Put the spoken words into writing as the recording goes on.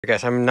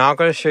Guys, I'm now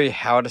going to show you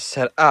how to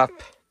set up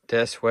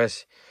this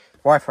with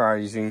Wi-Fi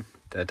using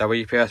the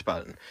WPS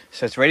button.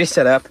 So it's already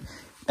set up.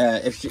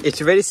 If it's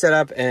already set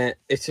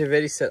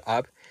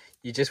up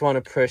you just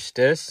want to push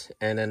this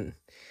and then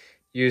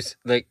use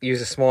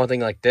a small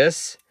thing like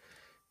this.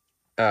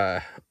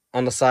 On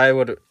the side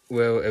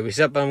where a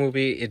reset button will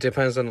be, it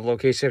depends on the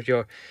location of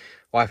your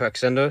Wi-Fi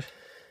extender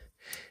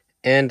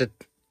and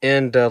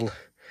the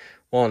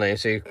wall name.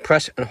 So you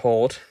press and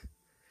hold,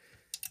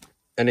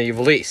 and then you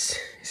release.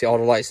 You see all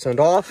the lights turned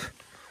off.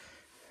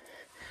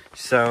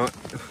 So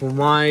for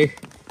my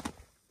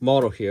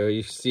model here,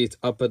 you see it's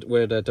up at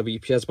where the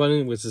WPS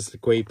button, which is the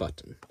gray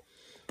button.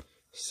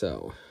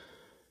 So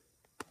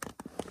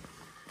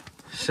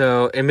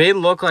it may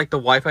look like the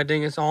Wi-Fi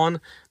thing is on,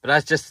 but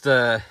that's just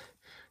the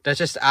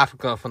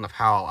afterglow from the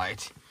power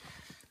light.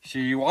 So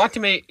you want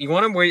to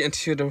wait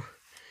until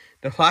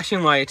the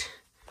flashing light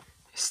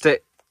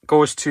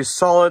goes to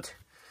solid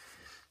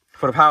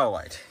for the power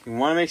light. You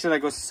want to make sure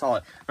that goes to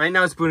solid. Right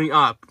now it's booting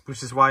up,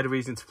 which is why the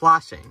reason it's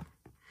flashing.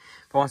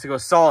 But once it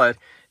goes solid,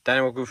 then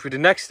it will go through the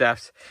next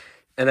steps,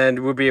 and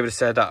then we'll be able to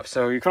set it up.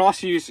 So you can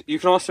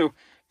also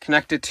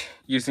connect it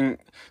using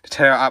the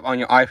Tether app on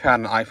your iPad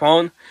and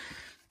iPhone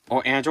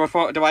or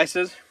Android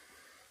devices.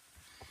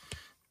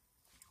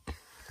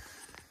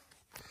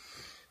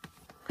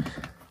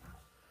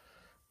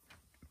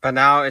 But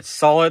now it's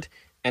solid,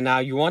 and now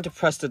you want to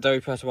press the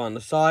WPS button on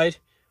the side,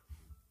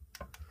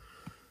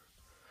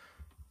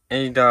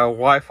 and the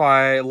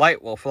Wi-Fi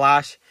light will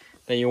flash.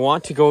 Then you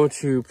want to go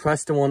to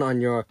press the one on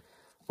your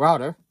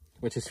router,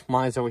 which is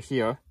mine's over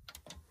here.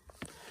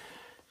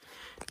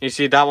 You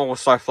see that one will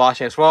start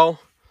flashing as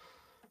well.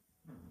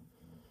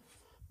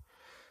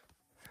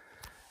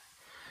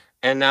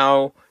 And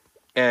now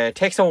it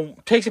takes a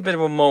bit of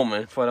a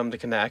moment for them to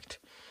connect,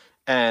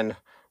 and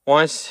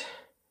once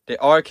they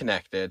are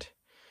connected,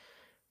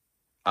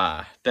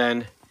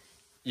 then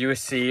you will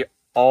see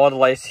all the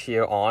lights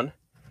here on,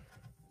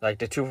 like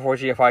the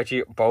 4G and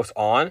 5G both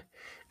on,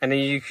 and then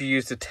you can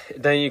use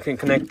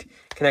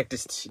connect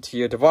this to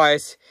your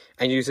device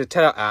and use the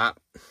Tether app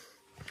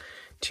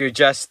to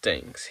adjust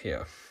things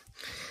here.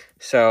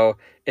 So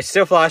it's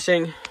still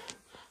flashing.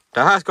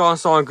 That has gone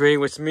solid green,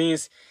 which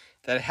means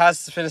that it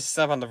has finished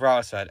stuff on the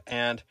router side,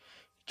 and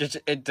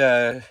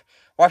the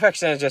Wi-Fi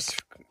extender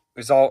just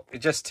resolved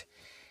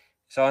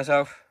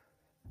itself.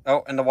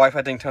 Oh, and the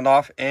Wi-Fi thing turned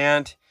off,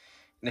 and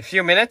in a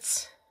few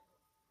minutes,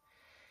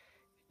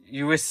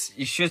 you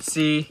should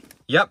see,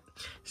 yep.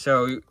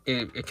 So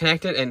it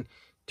connected and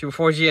to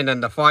 4G, and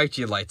then the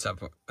 5G lights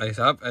up,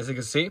 as you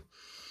can see.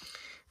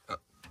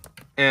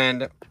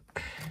 And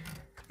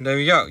there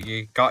you go.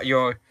 You got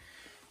your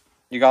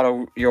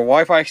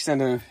Wi-Fi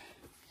extender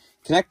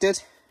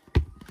connected.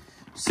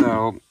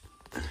 So,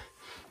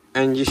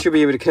 and you should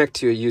be able to connect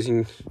to it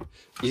using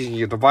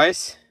your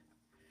device.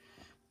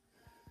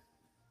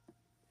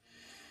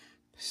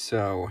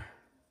 So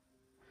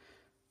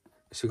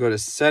go to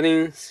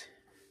settings,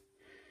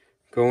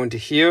 go into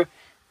here,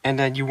 and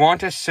then you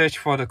want to search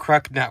for the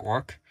correct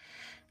network.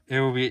 It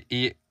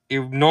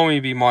will normally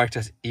be marked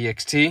as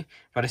EXT,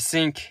 but I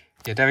think,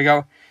 yeah, there we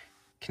go.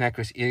 Connect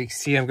with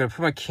EXT. I'm gonna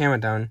put my camera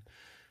down.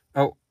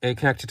 Oh, it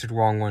connected to the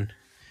wrong one.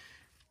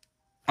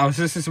 Oh,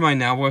 so this is my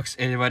networks.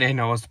 Anybody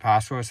knows the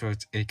password, so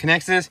it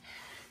connects this.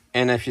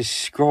 And if you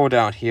scroll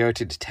down here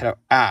to the Tether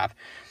app,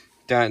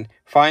 then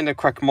find the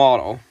correct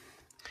model.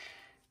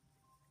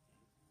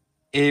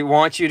 It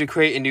wants you to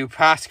create a new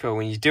passcode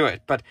when you do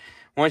it, but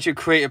once you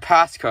create a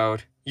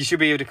passcode, you should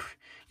be able to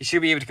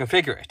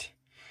configure it.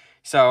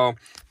 So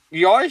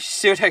we are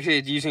still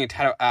technically using a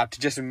Tether app to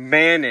just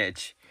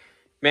manage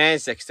the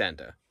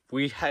extender.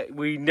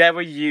 We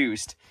never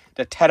used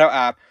the Tether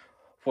app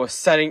for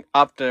setting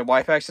up the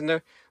Wi-Fi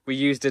extender. We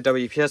used the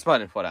WPS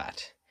button for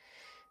that,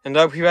 and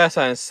the WPS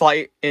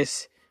button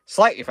is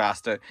slightly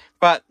faster,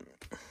 but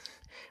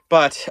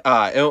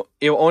it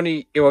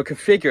will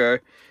configure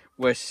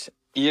with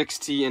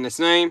EXT in its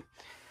name.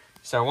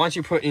 So once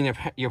you put in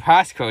your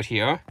passcode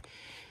here,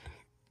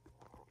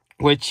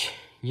 which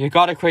you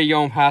gotta create your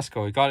own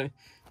passcode,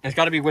 it's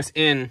gotta be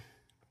within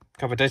a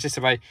couple of digits.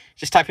 So by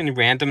just type in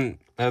random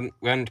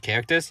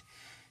characters,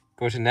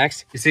 go to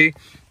next. You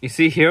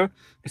see here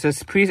it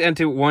says please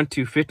enter 1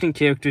 to 15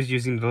 characters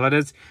using the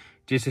letters,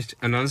 digits,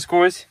 and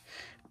underscores.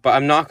 But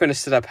I'm not going to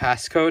set up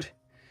passcode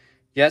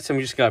yet, so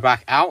I'm just gonna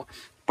back out.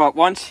 But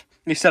once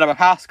you set up a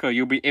passcode,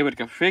 you'll be able to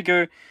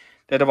configure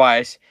the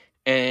device.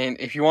 And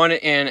if you want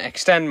it in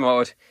extend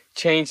mode,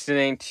 change the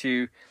name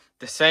to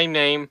the same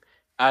name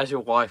as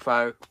your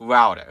Wi-Fi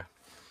router.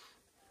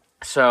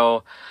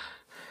 So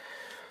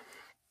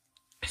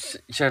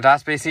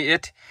that's basically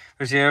it.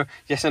 Because here,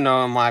 yes and no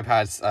on my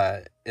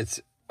iPads,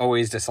 it's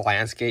always this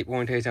landscape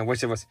orientation,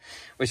 which you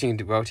can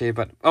do rotate,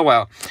 but oh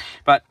well.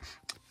 But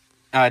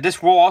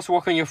this will also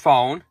work on your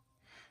phone.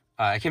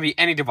 It can be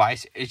any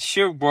device. It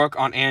should work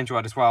on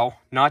Android as well,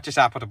 not just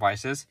Apple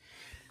devices.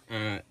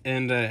 And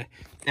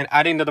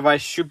adding the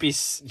device should be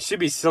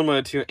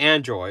similar to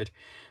Android,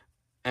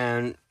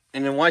 and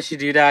then once you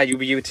do that, you'll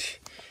be able to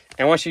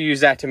And once you use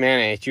that to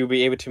manage, you'll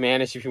be able to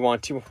manage if you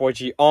want 2 or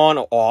 4G on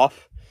or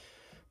off.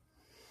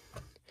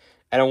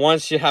 And then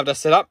once you have that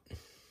set up,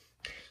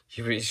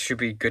 you should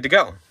be good to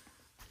go.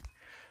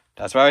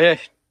 That's about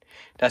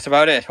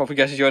it. Hope you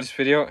guys enjoyed this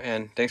video,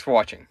 and thanks for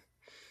watching.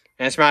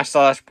 And smash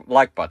the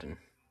like button.